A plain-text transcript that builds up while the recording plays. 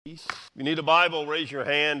If you need a Bible, raise your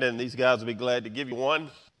hand, and these guys will be glad to give you one.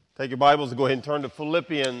 Take your Bibles and go ahead and turn to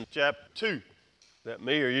Philippians chapter 2. Is that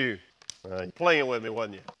me or you? You're playing with me,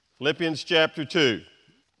 wasn't you? Philippians chapter 2.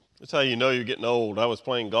 That's how you know you're getting old. I was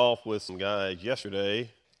playing golf with some guys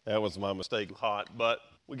yesterday. That was my mistake, hot. But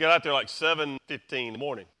we got out there like 7:15 in the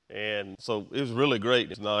morning. And so it was really great. It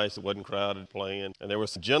was nice. It wasn't crowded playing. And there were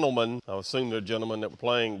some gentlemen, I assume they're gentlemen that were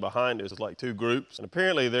playing behind us. It's like two groups. And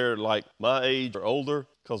apparently they're like my age or older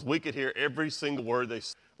because we could hear every single word they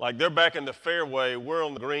said. Like they're back in the fairway, we're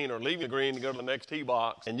on the green or leaving the green to go to the next tee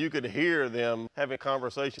box. And you could hear them having a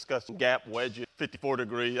conversation, discussing gap wedges, 54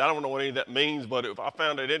 degrees. I don't know what any of that means, but I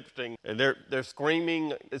found it interesting. And they're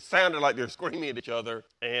screaming. It sounded like they're screaming at each other.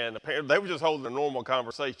 And apparently they were just holding a normal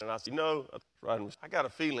conversation. And I said, I got a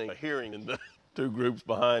feeling, a hearing in the two groups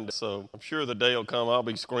behind us. So I'm sure the day will come I'll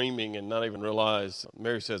be screaming and not even realize.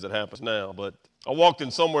 Mary says it happens now, but I walked in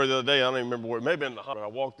somewhere the other day. I don't even remember where. Maybe in the hospital. I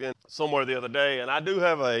walked in somewhere the other day, and I do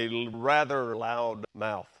have a rather loud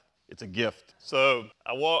mouth. It's a gift. So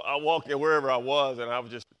I walked in wherever I was, and I was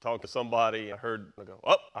just talking to somebody. I go,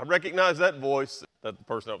 I recognize that voice. That's the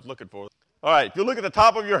person I was looking for. All right, if you look at the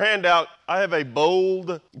top of your handout, I have a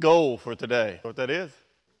bold goal for today. You know what that is?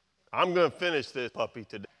 I'm going to finish this puppy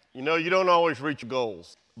today. You know, you don't always reach your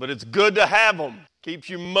goals, but it's good to have them. Keeps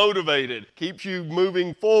you motivated, keeps you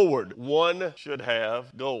moving forward. One should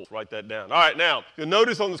have goals. Write that down. All right, now, you'll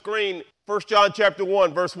notice on the screen, 1 John chapter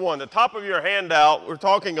 1, verse 1. The top of your handout, we're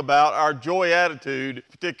talking about our joy attitude.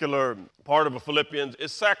 Particular part of Philippians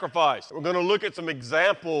is sacrifice. We're going to look at some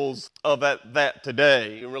examples of that today.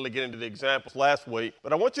 We didn't really get into the examples last week,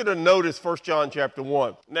 but I want you to notice 1 John chapter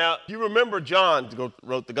 1. Now, you remember John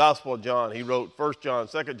wrote the Gospel of John. He wrote 1 John,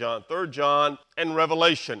 2 John, 3 John, and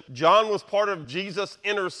Revelation. John was part of Jesus'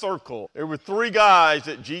 inner circle. There were three guys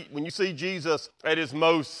that when you see Jesus at his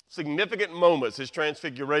most significant moments, his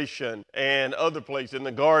transfiguration and other places in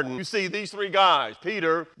the garden, you see these three guys,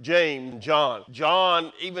 Peter, James, and John.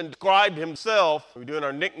 John even described himself, we're doing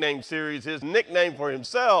our nickname series, his nickname for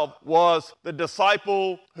himself was the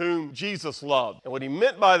disciple whom Jesus loved. And what he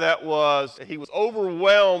meant by that was that he was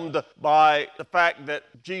overwhelmed by the fact that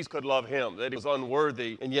Jesus could love him, that he was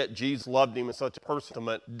unworthy, and yet Jesus loved him in such a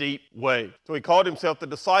personal, deep way. So he called himself the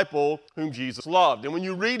disciple whom Jesus loved. And when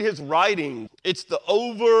you read his writing, it's the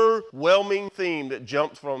overwhelming theme that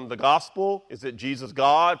jumps from the gospel is that Jesus,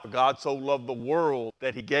 God, for God so loved the world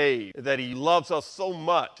that he gave, that he loves us so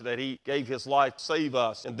much that he gave his life to save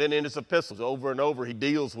us. And then in his epistles, over and over, he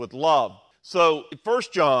deals with love. So in 1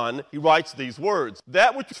 John, he writes these words,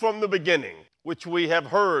 that which is from the beginning, which we have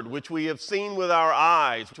heard, which we have seen with our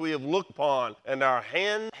eyes, which we have looked upon, and our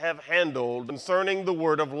hands have handled concerning the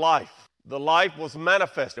word of life. The life was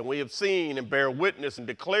manifest, and we have seen and bear witness and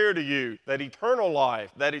declare to you that eternal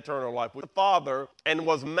life with the Father, and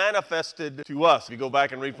was manifested to us. If you go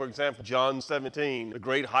back and read, for example, John 17, the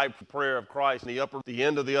great high prayer of Christ, the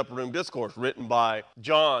end of the upper room discourse written by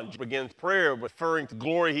John, begins prayer referring to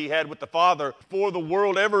glory he had with the Father before the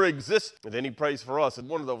world ever existed. And then he prays for us. It's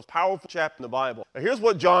one of those powerful chapters in the Bible. Now, here's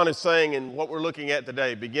what John is saying and what we're looking at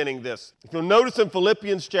today, beginning this. If you'll notice in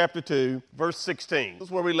Philippians chapter 2, verse 16, this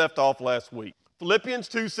is where we left off last week. Philippians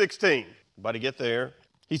 2:16. Everybody get there?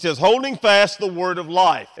 He says, holding fast the word of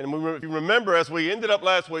life. And if you remember, as we ended up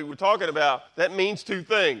last week, we're talking about that means two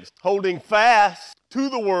things. Holding fast to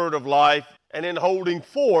the word of life and then holding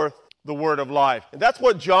forth the word of life. And that's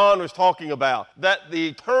what John was talking about. That the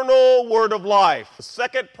eternal word of life, the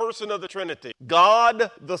second person of the Trinity, God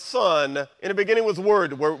the Son, in the beginning was the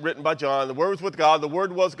word written by John. The word was with God. The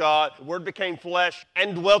word was God. The word became flesh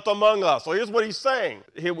and dwelt among us. So here's what he's saying.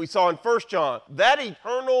 Here we saw in 1 John, that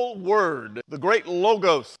eternal word, the great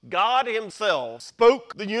Logos, God himself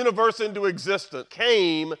spoke the universe into existence,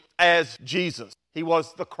 came as Jesus. He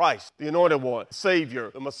was the Christ, the anointed one,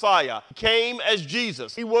 Savior, the Messiah. He came as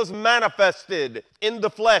Jesus. He was manifested in the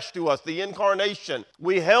flesh to us, the incarnation.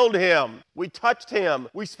 We held him. We touched him.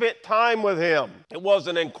 We spent time with him. It was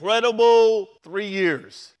an incredible 3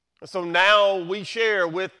 years. And so now we share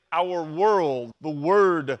with our world the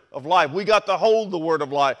word of life. We got to hold the word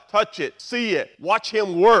of life, touch it, see it, watch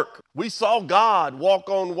him work. We saw God walk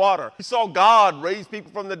on water. We saw God raise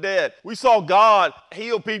people from the dead. We saw God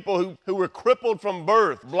heal people who were crippled from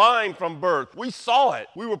birth, blind from birth. We saw it.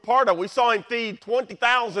 We were part of it. We saw him feed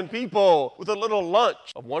 20,000 people with a little lunch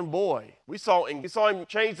of one boy. We saw him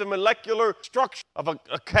change the molecular structure of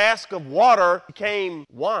a cask of water became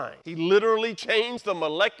wine. He literally changed the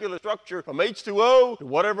molecular structure from H2O to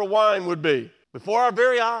whatever wine would be. Before our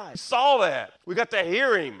very eyes. We saw that. We got to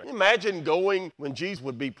hear him. Imagine going when Jesus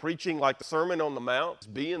would be preaching like the Sermon on the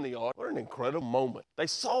Mount, be in the audience. What an incredible moment. They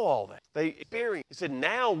saw all that. They experienced. He said,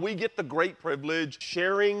 now we get the great privilege of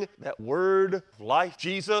sharing that word of life,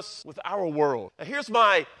 Jesus, with our world. Now here's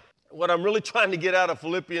what I'm really trying to get out of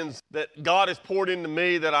Philippians that God has poured into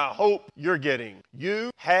me that I hope you're getting.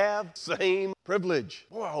 You have same privilege.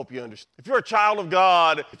 Boy, I hope you understand. If you're a child of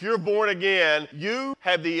God, if you're born again, you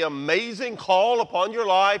have the amazing call upon your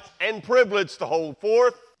life and privilege to hold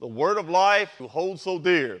forth the word of life you hold so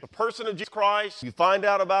dear. The person of Jesus Christ, you find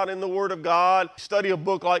out about in the word of God, study a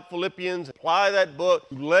book like Philippians, apply that book,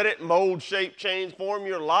 let it mold, shape, change, form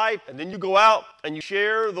your life, and then you go out and you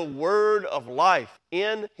share the word of life.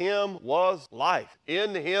 In him was life.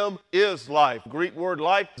 In him is life. Greek word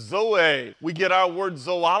life, zoe. We get our word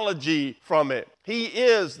zoology from it. He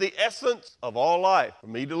is the essence of all life. For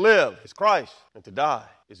me to live is Christ, and to die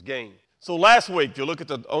is gain. So last week, if you look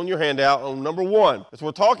at on your handout on number 1, as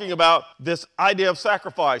we're talking about this idea of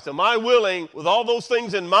sacrifice. Am I willing, with all those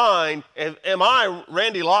things in mind, am I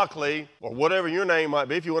Randy Lockley, or whatever your name might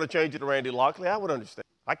be, if you want to change it to Randy Lockley, I would understand.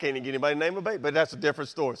 I can't even get anybody to name a baby, but that's a different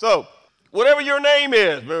story. So, whatever your name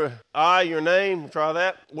is, your name, try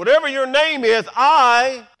that. Whatever your name is,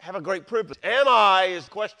 I have a great privilege. Am I, is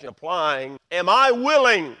the question applying, am I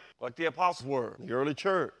willing, like the apostles were, the early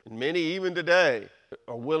church, and many even today,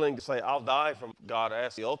 are willing to say, I'll die from God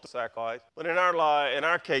as the ultimate sacrifice. But in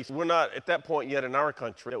our case, we're not at that point yet in our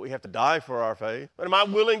country that we have to die for our faith. But am I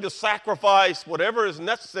willing to sacrifice whatever is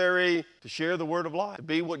necessary to share the word of life, to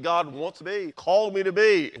be what God wants to be, called me to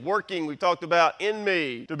be, working, we talked about, in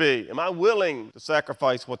me to be? Am I willing to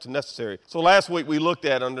sacrifice what's necessary? So last week we looked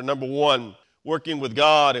at under number 1, working with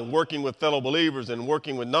God and working with fellow believers and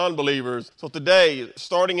working with non-believers. So today,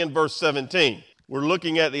 starting in verse 17, we're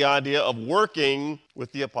looking at the idea of working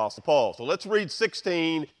with the Apostle Paul. So let's read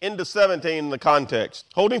 16 into 17 in the context.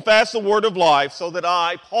 Holding fast the word of life, so that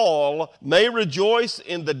I, Paul, may rejoice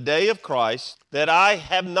in the day of Christ, that I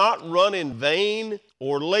have not run in vain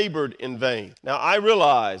or labored in vain. Now I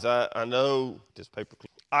realize, I know this paper,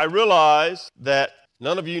 I realize that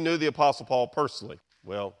none of you knew the Apostle Paul personally.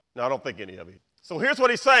 Well, no, I don't think any of you. So here's what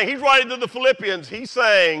he's saying. He's writing to the Philippians. He's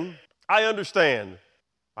saying, I understand.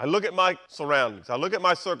 I look at my surroundings, I look at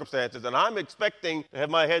my circumstances, and I'm expecting to have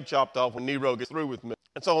my head chopped off when Nero gets through with me.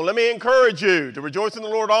 And so let me encourage you to rejoice in the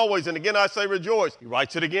Lord always. And again, I say rejoice. He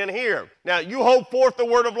writes it again here. Now, you hold forth the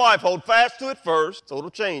word of life. Hold fast to it first, so it'll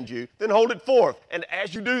change you. Then hold it forth. And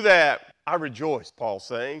as you do that, I rejoice, Paul's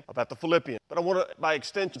saying, about the Philippians. But I want to, by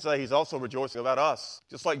extension, say he's also rejoicing about us.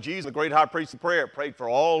 Just like Jesus, the great high priest in prayer, prayed for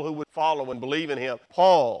all who would follow and believe in him.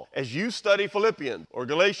 Paul, as you study Philippians or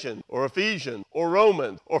Galatians or Ephesians or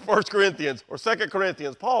Romans or 1 Corinthians or 2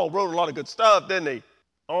 Corinthians, Paul wrote a lot of good stuff, didn't he?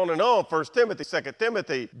 On and on, 1 Timothy, 2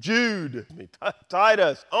 Timothy, Jude,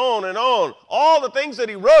 Titus, on and on. All the things that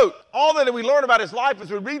he wrote, all that we learn about his life as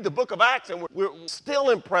we read the book of Acts, and we're still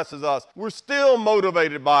impresses us. We're still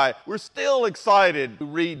motivated by it. We're still excited to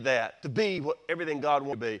read that, to be everything God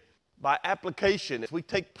wants to be. By application, as we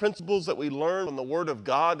take principles that we learn from the Word of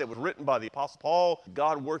God that was written by the Apostle Paul,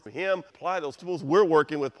 God worked for him, apply those principles. We're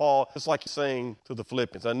working with Paul, just like he's saying to the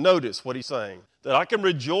Philippians. And notice what he's saying, that I can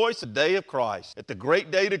rejoice the day of Christ, at the great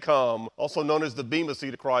day to come, also known as the Bema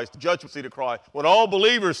seat of Christ, the judgment seat of Christ, when all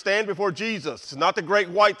believers stand before Jesus. It's not the great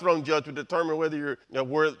white throne judgment to determine whether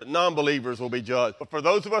where non-believers will be judged. But for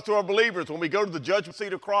those of us who are believers, when we go to the judgment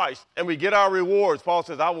seat of Christ and we get our rewards, Paul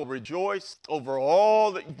says, I will rejoice over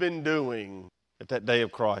all that you've been doing at that day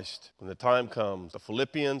of Christ. When the time comes, the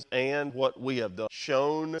Philippians and what we have done,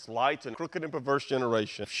 shown light and crooked and perverse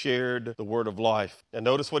generation, shared the word of life. And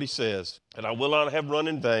notice what he says, and I will not have run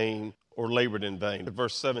in vain or labored in vain.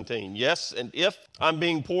 Verse 17, yes, and if I'm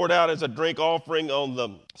being poured out as a drink offering on the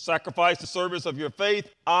sacrifice, the service of your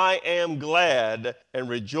faith, I am glad and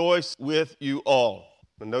rejoice with you all.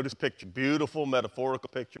 And notice picture, beautiful metaphorical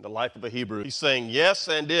picture in the life of a Hebrew. He's saying yes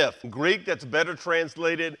and if. In Greek, that's better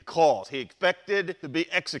translated cause. He expected to be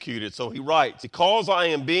executed. So he writes, because I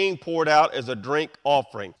am being poured out as a drink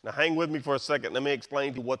offering. Now hang with me for a second. Let me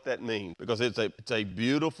explain to you what that means. Because it's a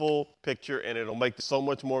beautiful picture and it'll make so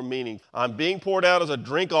much more meaning. I'm being poured out as a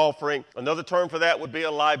drink offering. Another term for that would be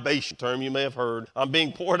a libation, term you may have heard. I'm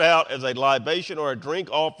being poured out as a libation or a drink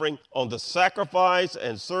offering on the sacrifice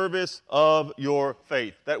and service of your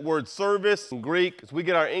faith. That word service in Greek, as we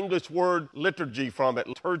get our English word liturgy from it,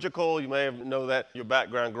 liturgical, you may know that in your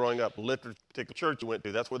background growing up, particular church you went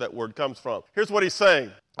to, that's where that word comes from. Here's what he's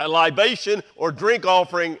saying. a libation or drink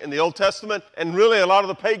offering in the Old Testament, and really a lot of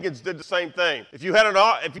the pagans did the same thing. If you had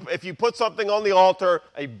if you put something on the altar,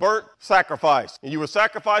 a burnt sacrifice, and you were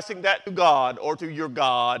sacrificing that to God or to your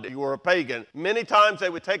God, you were a pagan, many times they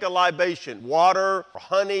would take a libation, water or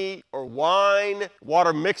honey or wine,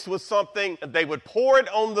 water mixed with something, and they would pour it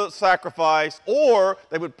on the sacrifice, or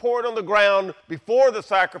they would pour it on the ground before the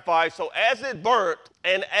sacrifice, so as it burnt,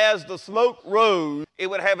 and as the smoke rose, it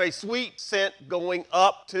would have a sweet scent going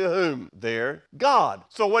up to whom? Their God.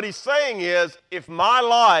 So what he's saying is, if my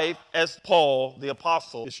life, as Paul, the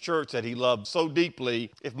apostle, his church that he loved so deeply,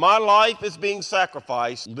 if my life is being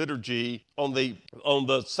sacrificed, liturgy, on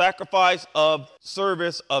the sacrifice of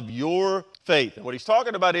service of your faith. And what he's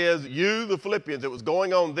talking about is you, the Philippians. It was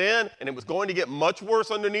going on then, and it was going to get much worse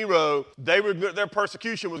under Nero. Their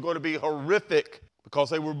persecution was going to be horrific, because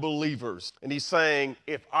they were believers. And he's saying,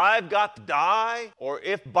 if I've got to die, or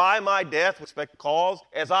if by my death, respect the cause,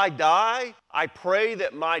 as I die, I pray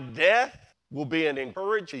that my death will be an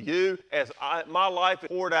encouragement to you as my life is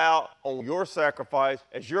poured out on your sacrifice,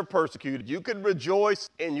 as you're persecuted. You can rejoice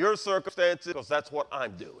in your circumstances, because that's what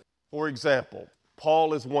I'm doing. For example,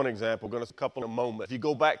 Paul is one example. We're going to see a couple in a moment. If you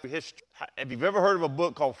go back to history, have you ever heard of a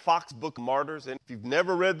book called Fox Book of Martyrs? And if you've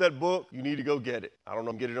never read that book, you need to go get it. I don't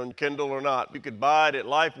know if you can get it on your Kindle or not. You could buy it at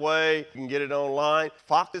Lifeway. You can get it online.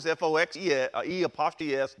 Fox is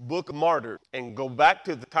F-O-X-E-S, Book of Martyrs. And go back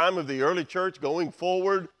to the time of the early church going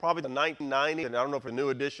forward, probably the 1990s. And I don't know if a new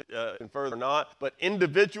edition further or not. But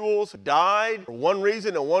individuals died for one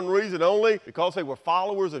reason and one reason only, because they were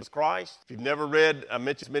followers of Christ. If you've never read, I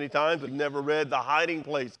mentioned this many times, but you've never read The Hiding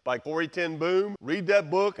Place by Corrie ten Boom, read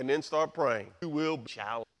that book and then start praying. You will be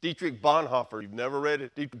challenged. Dietrich Bonhoeffer, you've never read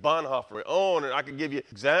it? Dietrich Bonhoeffer, on, and I can give you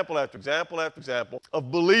example after example after example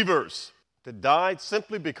of believers that died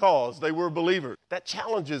simply because they were believers. That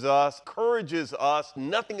challenges us, encourages us.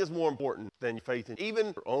 Nothing is more important than your faith in even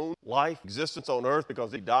your own life, existence on earth,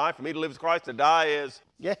 because they die. For me to live as Christ, to die is,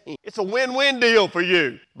 it's a win-win deal for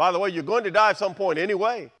you. By the way, you're going to die at some point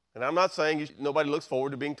anyway. And I'm not saying nobody looks forward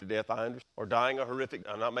to being to death, I understand, or dying a horrific.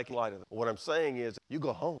 I'm not making light of it. What I'm saying is, you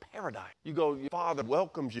go home, paradise. You go, your Father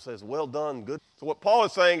welcomes you, says, well done, good. So what Paul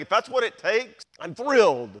is saying, if that's what it takes, I'm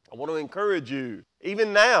thrilled. I want to encourage you.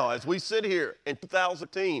 Even now, as we sit here in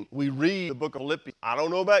 2018, we read the book of Philippians. I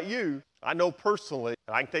don't know about you. I know personally,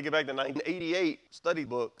 and I can take it back to 1988, study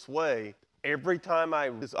books way. Every time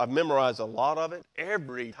I've memorized a lot of it,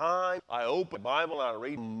 every time I open the Bible and I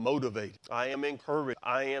read, motivated. I am encouraged.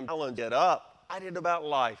 I am challenged. Get up. I did about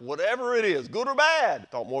life, whatever it is, good or bad.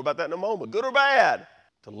 Talk more about that in a moment. Good or bad,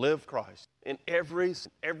 to live Christ in every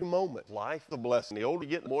moment. Life is a blessing. The older you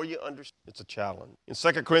get, the more you understand. It's a challenge. In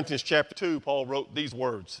 2 Corinthians chapter 2, Paul wrote these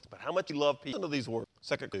words. But how much he loved people. Listen to these words.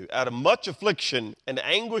 2 2. Out of much affliction and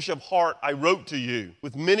anguish of heart I wrote to you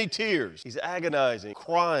with many tears. He's agonizing,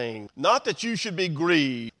 crying. Not that you should be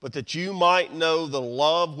grieved, but that you might know the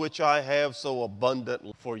love which I have so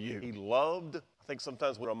abundantly for you. He loved. I think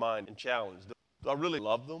sometimes we're mind and challenged. Do I really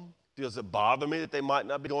love them? Does it bother me that they might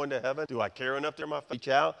not be going to heaven? Do I care enough to my reach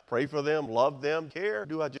out, pray for them, love them, care?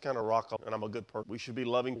 Do I just kind of rock up and I'm a good person? We should be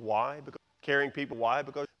loving. Why? Because caring people. Why?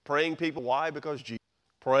 Because praying people. Why? Because Jesus.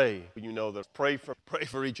 Pray. You know that. Pray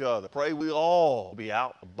for each other. Pray we all be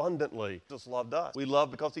out abundantly. Jesus loved us. We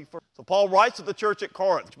love because he first. So Paul writes to the church at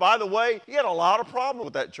Corinth. Which, by the way, he had a lot of problems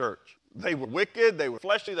with that church. They were wicked, they were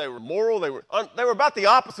fleshly, they were moral, they were about the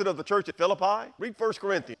opposite of the church at Philippi. Read 1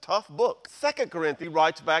 Corinthians, tough book. 2 Corinthians, he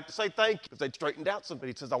writes back to say thank you, because they straightened out something.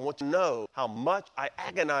 He says, I want you to know how much I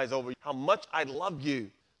agonize over you, how much I love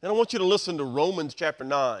you. Then I want you to listen to Romans chapter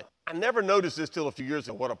 9. I never noticed this till a few years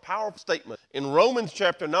ago. What a powerful statement. In Romans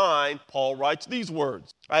chapter 9, Paul writes these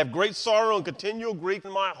words. I have great sorrow and continual grief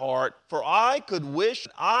in my heart, for I could wish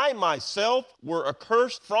I myself were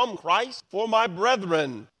accursed from Christ for my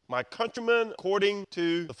brethren, my countrymen according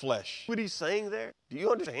to the flesh. What he's saying there? Do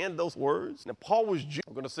you understand those words? Now, Paul was Jew.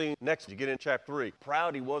 I'm going to see next, you get in chapter 3.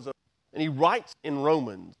 Proud he was of. And he writes in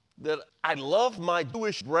Romans that I love my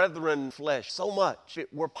Jewish brethren flesh so much. If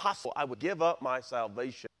it were possible, I would give up my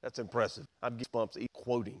salvation. That's impressive. I'm getting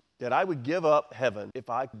quoting. That I would give up heaven if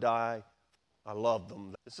I could die. I love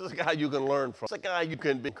them. This is a guy you can learn from. This is a guy you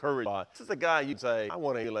can be encouraged by. This is a guy you can say, I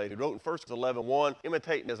want to emulate. He wrote in 1 Corinthians 11:1,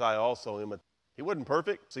 imitating as I also imitate. He wasn't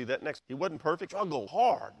perfect. See that next? He wasn't perfect. Struggled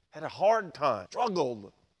hard. Had a hard time.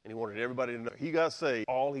 Struggled. And he wanted everybody to know he got saved.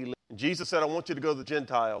 All he lived. And Jesus said, I want you to go to the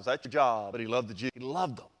Gentiles. That's your job. But he loved the Jews. He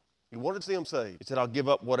loved them. He wanted to see them saved. He said, I'll give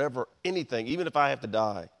up whatever, anything, even if I have to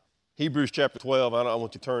die. Hebrews chapter 12, I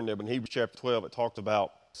want you to turn there, but in Hebrews chapter 12, it talks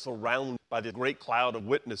about surrounded by this great cloud of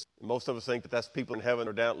witness. Most of us think that that's people in heaven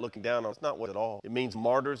or down looking down on us. It's not what at all. It means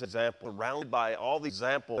martyrs, example, surrounded by all the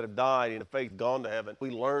examples that have died in the faith, gone to heaven. We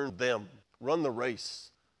learn them. Run the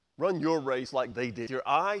race. Run your race like they did. Your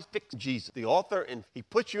eyes fix Jesus, the author, and he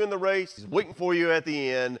puts you in the race. He's waiting for you at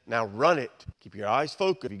the end. Now run it. Keep your eyes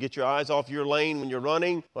focused. If you get your eyes off your lane when you're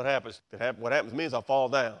running, what happens? What happens to me is I fall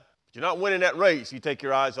down. But you're not winning that race. You take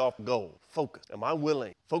your eyes off the goal. Focus. Am I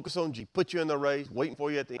willing? Focus on Jesus. Put you in the race, waiting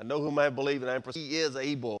for you at the end. I know whom I believe, and I am persuaded he is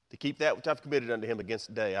able to keep that which I've committed unto him against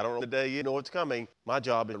the day. I don't know the day, you know it's coming. My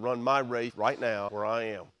job is to run my race right now where I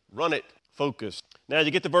am. Run it. Focus. Now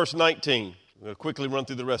you get to verse 19. I'm going to quickly run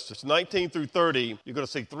through the rest of this. 19 through 30, you're going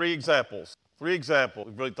to see three examples. Three examples.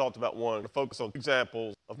 We've really talked about one. I'm going to focus on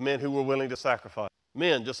examples of men who were willing to sacrifice.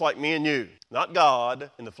 Men, just like me and you. Not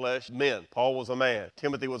God in the flesh, men. Paul was a man.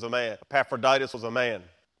 Timothy was a man. Epaphroditus was a man.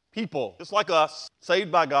 People, just like us,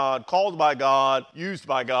 saved by God, called by God, used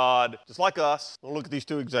by God, just like us. We'll look at these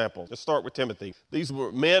two examples. Let's start with Timothy. These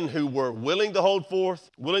were men who were willing to hold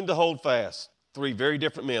forth, willing to hold fast. Three very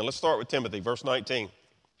different men. Let's start with Timothy, verse 19.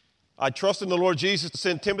 I trust in the Lord Jesus to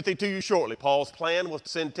send Timothy to you shortly. Paul's plan was to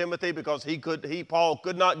send Timothy because Paul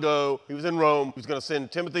could not go. He was in Rome. He was going to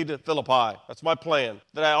send Timothy to Philippi. That's my plan.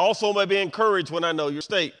 That I also may be encouraged when I know your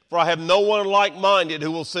state. For I have no one like-minded who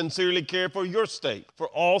will sincerely care for your state. For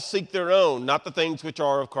all seek their own, not the things which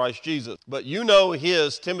are of Christ Jesus. But you know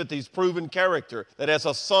Timothy's proven character, that as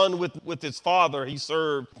a son with his father, he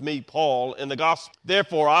served me, Paul, in the gospel.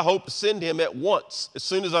 Therefore, I hope to send him at once, as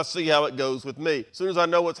soon as I see how it goes with me. As soon as I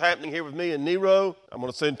know what's happening here with me and Nero, I'm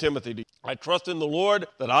going to send Timothy to you. I trust in the Lord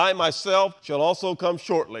that I myself shall also come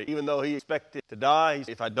shortly, even though he expected to die.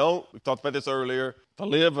 If I don't, we talked about this earlier. If I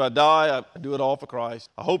live, if I die, I do it all for Christ.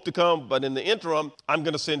 I hope to come, but in the interim, I'm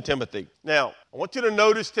going to send Timothy. Now, I want you to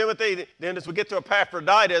notice Timothy. Then as we get to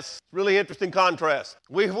Epaphroditus, really interesting contrast.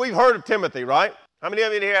 We've heard of Timothy, right? How many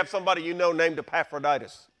of you here have somebody you know named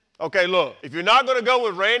Epaphroditus? Okay, look, if you're not going to go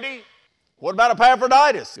with Randy, what about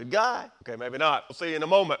Epaphroditus? Good guy. Okay, maybe not. We'll see you in a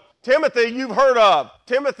moment. Timothy, you've heard of.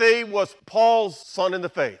 Timothy was Paul's son in the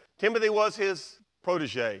faith. Timothy was his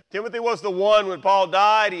protege. Timothy was the one when Paul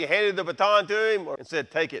died, he handed the baton to him and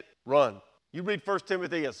said, take it, run. You read 1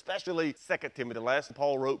 Timothy, especially 2 Timothy, the last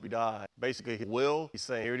Paul wrote, he died. Basically, his will, he's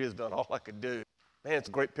saying, here it is, done all I could do. Man, it's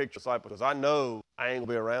a great picture, disciple, because I know I ain't going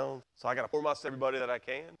to be around, so I got to pour myself everybody that I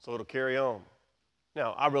can, so it'll carry on.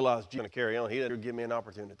 Now, I realize Jesus is going to carry on. He didn't give me an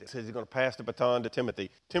opportunity. He says he's going to pass the baton to Timothy.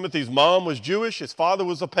 Timothy's mom was Jewish. His father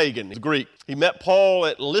was a pagan. He's Greek. He met Paul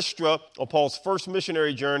at Lystra on Paul's first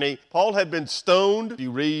missionary journey. Paul had been stoned. If you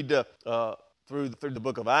read through the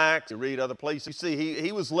book of Acts, you read other places, you see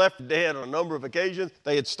he was left dead on a number of occasions.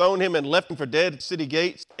 They had stoned him and left him for dead at city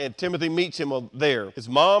gates, and Timothy meets him there. His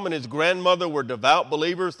mom and his grandmother were devout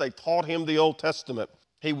believers. They taught him the Old Testament.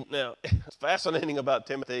 Now, it's fascinating about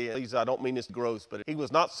Timothy, I don't mean this gross, but he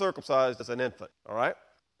was not circumcised as an infant, all right?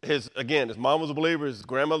 His mom was a believer, his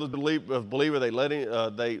grandmother was a believer. They let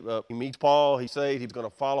him, he meets Paul, he said he's going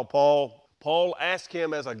to follow Paul. Paul asked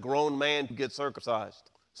him as a grown man to get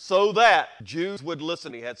circumcised so that Jews would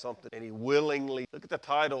listen. He had something, and he willingly, look at the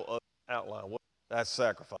title of outline, that's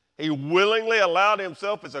sacrifice. He willingly allowed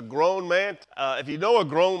himself as a grown man. If you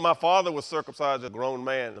know my father was circumcised as a grown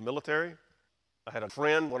man in the military. I had a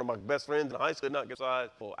friend, one of my best friends in high school, did not get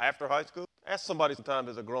circumcised after high school. Ask somebody sometimes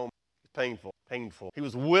as a grown man. It's painful. He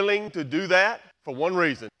was willing to do that for one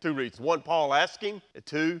reason, two reasons. One, Paul asked him. And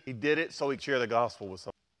two, he did it so he could share the gospel with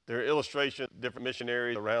someone. There are illustrations of different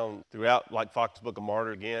missionaries throughout, like Fox's Book of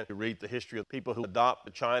Martyr again. You read the history of people who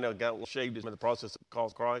adopted China, shaved his in the process of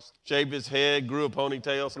cause Christ, shaved his head, grew a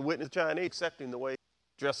ponytail, so witnessed Chinese, accepting the way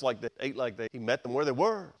dressed like they, ate like they, he met them where they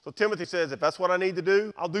were. So Timothy says, if that's what I need to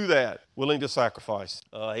do, I'll do that. Willing to sacrifice.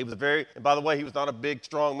 He was and by the way, he was not a big,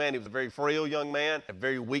 strong man. He was a very frail young man, a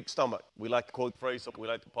very weak stomach. We like to quote the phrase, we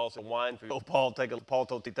like to Paul say, wine for you. Paul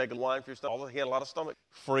told you, take a wine for your stomach. He had a lot of stomach.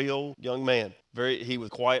 Frail young man. He was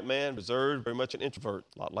a quiet man, reserved, very much an introvert,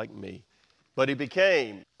 a lot like me. But he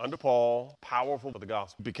became, under Paul, powerful for the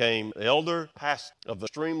gospel. He became the elder pastor of the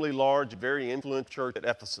extremely large, very influential church at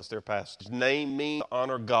Ephesus, their pastor. His name means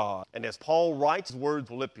honor God. And as Paul writes his words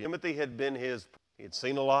in Philippians, Timothy had he had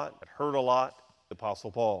seen a lot, had heard a lot. The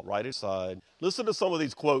Apostle Paul, right aside. Listen to some of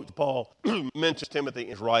these quotes. Paul mentions Timothy in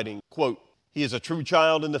his writing. Quote, he is a true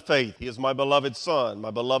child in the faith. He is my beloved son,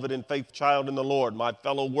 my beloved in faith child in the Lord, my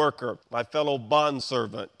fellow worker, my fellow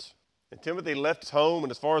bondservant. And Timothy left his home,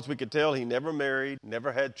 and as far as we could tell, he never married,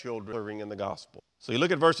 never had children, serving in the gospel. So you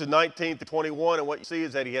look at verses 19 to 21, and what you see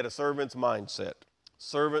is that he had a servant's mindset.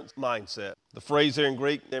 Servant's mindset. The phrase there in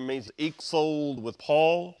Greek there means equal with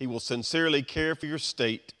Paul. He will sincerely care for your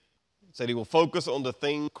state. Said he will focus on the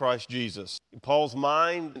thing Christ Jesus. Paul's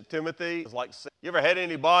mind, Timothy, is like, you ever had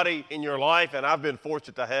anybody in your life, and I've been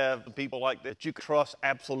fortunate to have people like that you can trust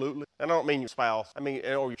absolutely. And I don't mean your spouse, I mean,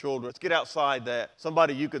 or your children. Let's get outside that.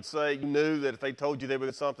 Somebody you could say you knew that if they told you they would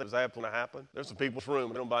do something, it was absolutely going to happen. There's some people in this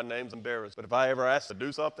room, I don't by names, embarrassed. But if I ever asked to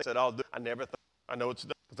do something, I said, I'll do it. I never thought. I know it's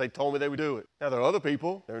done because they told me they would do it. Now, there are other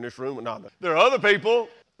people, they're in this room, there are other people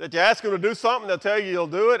that you ask them to do something, they'll tell you you'll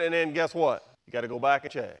do it, and then guess what? You got to go back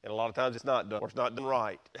and check. And a lot of times it's not done, or it's not done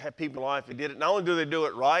right. Have people in life that did it. Not only do they do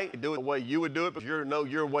it right, they do it the way you would do it, but you know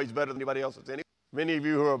your way's better than anybody else's anyway. Many of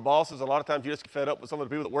you who are bosses, a lot of times you just get fed up with some of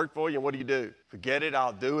the people that work for you, and what do? Forget it,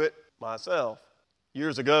 I'll do it myself.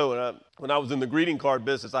 Years ago, when I was in the greeting card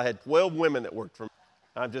business, I had 12 women that worked for me.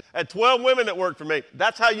 I had 12 women that worked for me.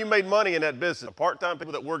 That's how you made money in that business. The part-time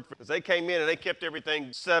people that worked for me, because they came in and they kept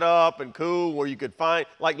everything set up and cool where you could find,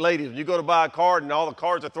 like ladies, when you go to buy a card and all the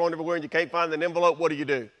cards are thrown everywhere and you can't find an envelope, what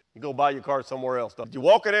do? You go buy your card somewhere else. You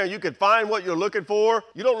walk in there and you can find what you're looking for.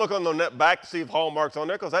 You don't look on the net back to see if Hallmark's on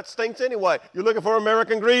there because that stinks anyway. You're looking for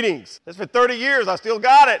American Greetings. That's for 30 years. I still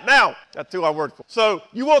got it. Now, that's who I worked for. So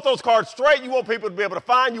you want those cards straight. You want people to be able to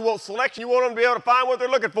find. You want selection. You want them to be able to find what they're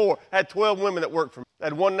looking for. I had 12 women that worked for me. I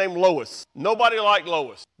had one named Lois. Nobody liked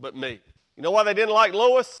Lois but me. You know why they didn't like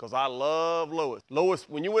Lois? Because I love Lois. Lois,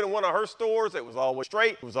 when you went in one of her stores, it was always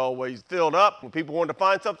straight. It was always filled up. When people wanted to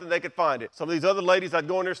find something, they could find it. Some of these other ladies, I'd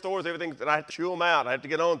go in their stores, everything, and I had to chew them out. I had to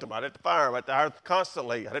get on to them. I'd have to fire them. I had to hire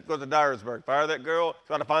constantly. I'd have to go to Dyersburg, fire that girl,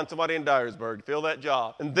 try to find somebody in Dyersburg to fill that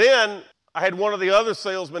job. And then I had one of the other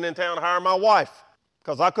salesmen in town hire my wife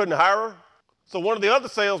because I couldn't hire her. So one of the other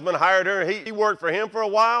salesmen hired her, and he worked for him for a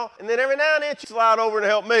while. And then every now and then she'd slide over and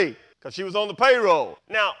help me, because she was on the payroll.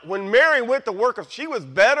 Now, when Mary went to work, she was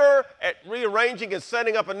better at rearranging and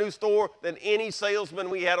setting up a new store than any salesman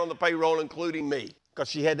we had on the payroll, including me, because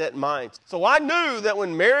she had that in mind. So I knew that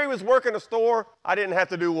when Mary was working a store, I didn't have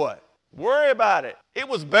to do what? Worry about it. It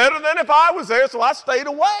was better than if I was there, so I stayed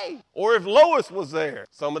away. Or if Lois was there.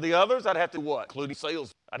 Some of the others, I'd have to what? Including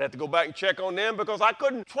sales. I'd have to go back and check on them because I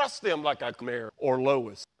couldn't trust them like I could Mary or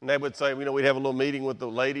Lois. And they would say, we'd have a little meeting with the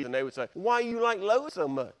ladies, and they would say, why you like Lois so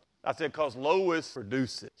much? I said, because Lois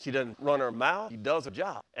produces it. She doesn't run her mouth. She does her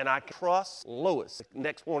job. And I trust Lois.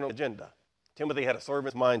 Next one on the agenda. Timothy had a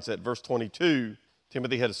servant's mindset. Verse 22,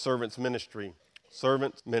 Timothy had a servant's ministry.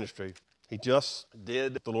 Servant's ministry. He just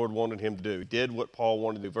did what the Lord wanted him to do. He did what Paul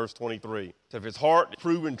wanted to do. Verse 23. So if his heart,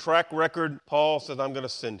 proven track record, Paul says, I'm going to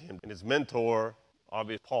send him. And his mentor,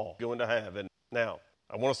 obviously Paul, going to have. And now,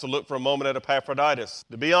 I want us to look for a moment at Epaphroditus.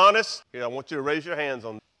 To be honest, I want you to raise your hands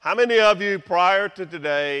on this. How many of you prior to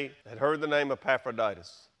today had heard the name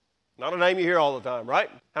Epaphroditus? Not a name you hear all the time, right?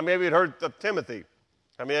 How many of you had heard of Timothy?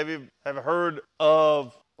 How many of you have heard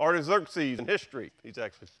of Artaxerxes in history? He's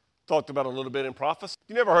actually talked about a little bit in prophecy.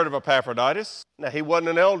 You never heard of Epaphroditus. Now, he wasn't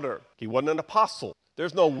an elder. He wasn't an apostle.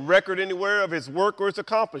 There's no record anywhere of his work or his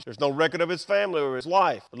accomplishments. There's no record of his family or his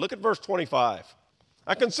life. But look at verse 25.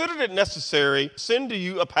 I considered it necessary to send to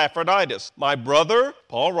you Epaphroditus, my brother,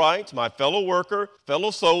 Paul writes, my fellow worker, fellow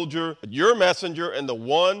soldier, your messenger, and the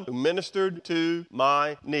one who ministered to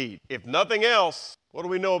my need. If nothing else, what do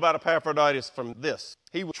we know about Epaphroditus from this?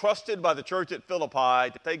 He was trusted by the church at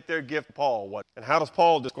Philippi to take their gift to Paul. And how does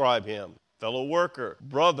Paul describe him? Fellow worker,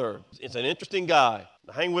 brother. It's an interesting guy.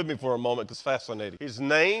 Now, hang with me for a moment because it's fascinating. His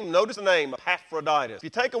name, notice the name, Epaphroditus. If you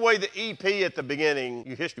take away the EP at the beginning,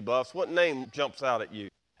 you history buffs, what name jumps out at you?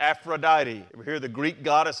 Aphrodite. Ever hear the Greek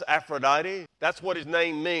goddess Aphrodite? That's what his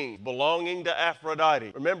name means, belonging to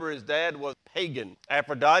Aphrodite. Remember, his dad was pagan.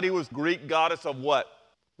 Aphrodite was Greek goddess of what?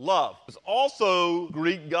 Love. It was also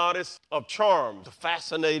Greek goddess of charm. It's a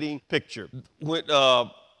fascinating picture.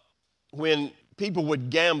 When people would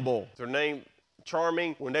gamble, their name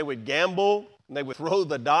charming, when they would gamble, and they would throw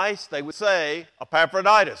the dice, they would say,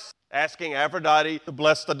 Epaphroditus, asking Aphrodite to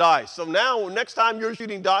bless the dice. So now, next time you're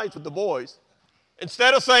shooting dice with the boys,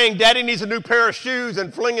 instead of saying, Daddy needs a new pair of shoes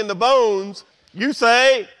and flinging the bones, you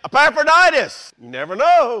say, Epaphroditus. You never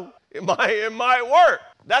know. It might work.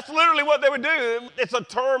 That's literally what they would do. It's a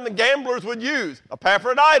term the gamblers would use,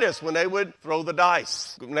 Epaphroditus, when they would throw the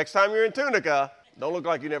dice. Next time you're in Tunica, don't look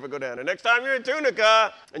like you never go down there. Next time you're in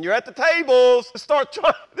Tunica and you're at the tables, start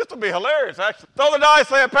trying. This would be hilarious, actually. Throw the dice,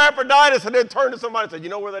 say Epaphroditus, and then turn to somebody and say, you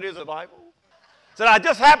know where that is in the Bible? Said, I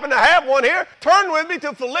just happen to have one here. Turn with me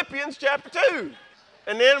to Philippians chapter 2.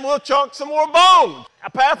 And then we'll chunk some more bones.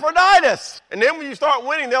 Epaphroditus. And then when you start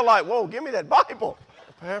winning, they're like, whoa, give me that Bible.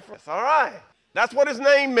 Epaphroditus, all right. That's what his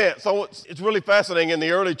name meant. So it's really fascinating. In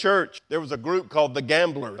the early church, there was a group called the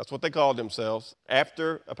Gamblers. That's what they called themselves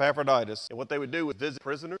after Epaphroditus. And what they would do was visit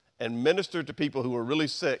prisoners and minister to people who were really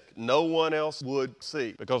sick. No one else would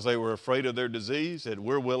see because they were afraid of their disease. And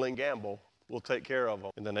we're willing to gamble. We'll take care of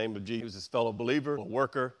them. In the name of Jesus, he was his fellow believer, a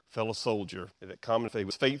worker, fellow soldier. That common faith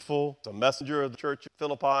was faithful. It's a messenger of the church of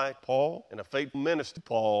Philippi, Paul, and a faithful minister,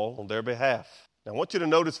 Paul, on their behalf. Now I want you to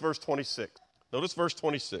notice verse 26. Notice verse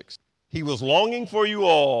 26. He was longing for you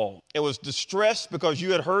all and was distressed because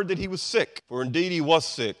you had heard that he was sick. For indeed he was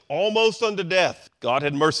sick, almost unto death. God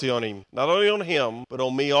had mercy on him, not only on him, but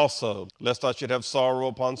on me also, lest I should have sorrow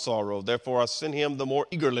upon sorrow. Therefore I send him the more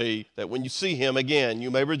eagerly, that when you see him again,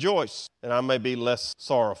 you may rejoice, and I may be less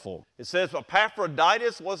sorrowful. It says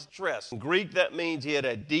Epaphroditus was distressed. In Greek, that means he had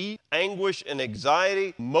a deep anguish and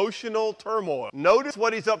anxiety, emotional turmoil. Notice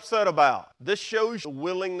what he's upset about. This shows the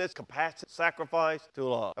willingness, capacity, sacrifice to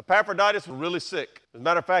love. Epaphroditus was really sick. As a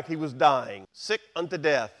matter of fact, he was dying, sick unto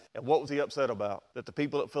death. And what was he upset about? That the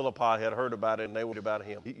people at Philippi had heard about it and they were about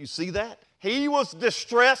him. You see that? He was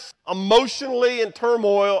distressed emotionally in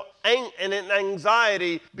turmoil and in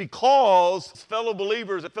anxiety because his fellow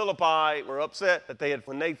believers at Philippi were upset that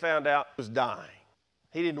when they found out he was dying.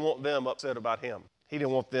 He didn't want them upset about him. He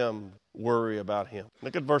didn't want them worry about him.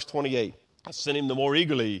 Look at verse 28. I sent him the more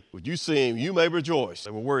eagerly. Would you see him, you may rejoice. They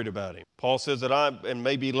were worried about him. Paul says that I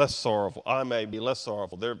may be less sorrowful. I may be less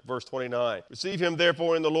sorrowful. There, verse 29. Receive him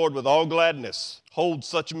therefore in the Lord with all gladness. Hold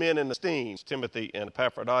such men in esteem, Timothy and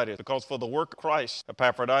Epaphroditus, because for the work of Christ,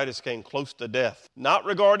 Epaphroditus came close to death. Not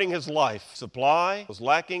regarding his life, supply was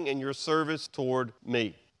lacking in your service toward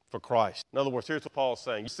me for Christ. In other words, here's what Paul's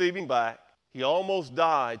saying. Receive him back. He almost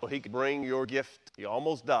died so he could bring your gift. He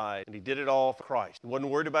almost died, and he did it all for Christ. He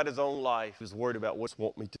wasn't worried about his own life. He was worried about what you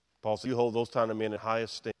want me to. Paul said, you hold those kind of men in high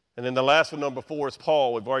esteem. And then the last one, number 4, is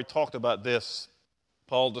Paul. We've already talked about this.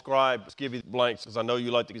 Paul described, let's give you blanks, because I know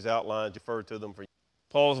you like these outlines, refer to them for you.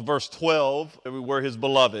 Paul's verse 12, everywhere his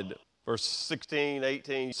beloved. Verse 16,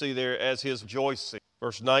 18, you see there, as his rejoicing.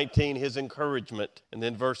 Verse 19, his encouragement. And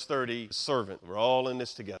then verse 30, his servant. We're all in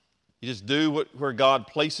this together. You just do where God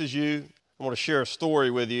places you. I want to share a story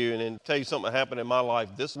with you and then tell you something that happened in my life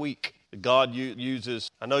this week that God uses.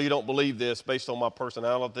 I know you don't believe this based on my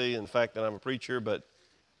personality and the fact that I'm a preacher, but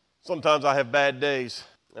sometimes I have bad days,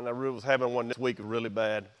 and I was having one this week really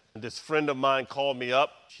bad. And this friend of mine called me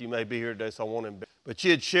up. She may be here today, so I want him. But she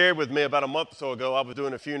had shared with me about a month or so ago. I was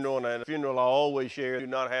doing a funeral, and at a funeral I always share, do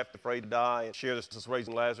not have to afraid to die, and share this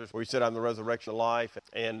raising Lazarus, where he said I'm the resurrection of life.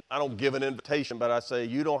 And I don't give an invitation, but I say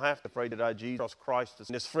you don't have to afraid to die. Jesus Christ. And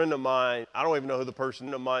this friend of mine, I don't even know who the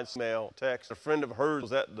person of mine smell, text. A friend of hers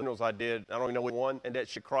was at the funerals I did. I don't even know which one, and that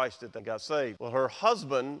she Christ that got saved. Well, her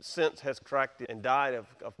husband since has contracted and died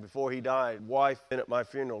before he died. Wife been at my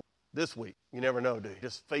funeral this week. You never know, do you?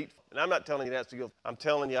 Just faithful. And I'm not telling you that to go. I'm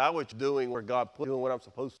telling you I was doing where God put doing what I'm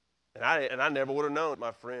supposed to. And I never would have known.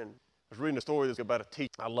 My friend I was reading a story about a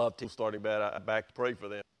teacher. I love teachers starting bad. I back to pray for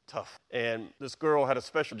them. Tough. And this girl had a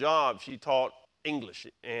special job. She taught English,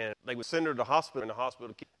 and they would send her to the hospital. And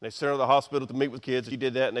they sent her to the hospital to meet with kids. She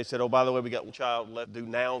did that, and they said, oh, by the way, we got one child left to do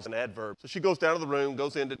nouns and adverbs. So she goes down to the room,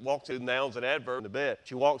 walks in nouns and adverbs in the bed.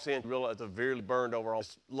 She walks in, realizes severely burned over, on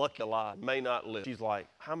lucky alive, may not live. She's like,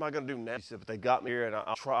 how am I going to do now? She said, but they got me here, and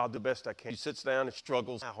I'll do the best I can. She sits down and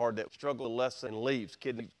struggles, how hard that struggle lesson, and leaves.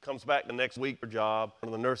 Kid comes back the next week for job.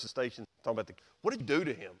 One of the nurses station talking about what did you do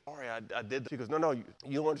to him? Sorry, I did that. She goes, no, you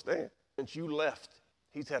don't understand. Since you left,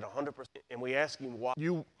 he's had 100%. And we asked him why.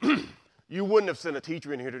 You wouldn't have sent a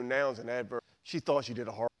teacher in here to do nouns and adverbs. She thought she did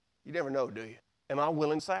a hard. You never know, do you? Am I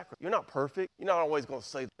willing to sacrifice? You're not perfect. You're not always going to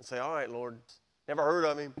say, all right, Lord. Never heard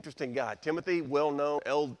of him. Interesting guy. Timothy, well-known,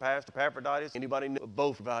 elder pastor, Epaphroditus. Anybody knew?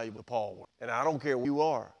 Both valuable to Paul. And I don't care who you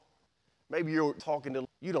are. Maybe you're talking to,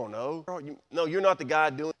 you don't know. No, you're not the guy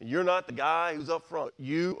doing it. You're not the guy who's up front.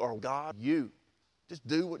 You are God. You. Just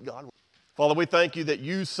do what God wants. Father, we thank you that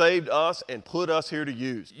you saved us and put us here to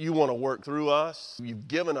use. You want to work through us. You've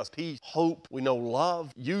given us peace, hope. We know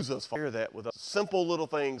love. Use us. Share that with us. Simple little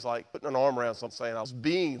things like putting an arm around something, saying, I was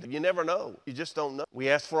being. You never know. You just don't know. We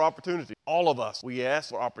ask for opportunity. All of us. We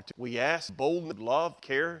ask for opportunity. We ask boldness, love,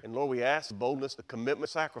 care. And Lord, we ask boldness, the commitment,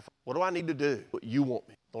 sacrifice. What do I need to do? What you want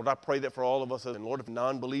me. Lord, I pray that for all of us. And Lord, if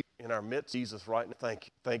non-believers in our midst, Jesus, right now, thank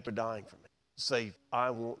you. Thank you for dying for me. Save.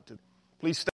 I want to. Please stay.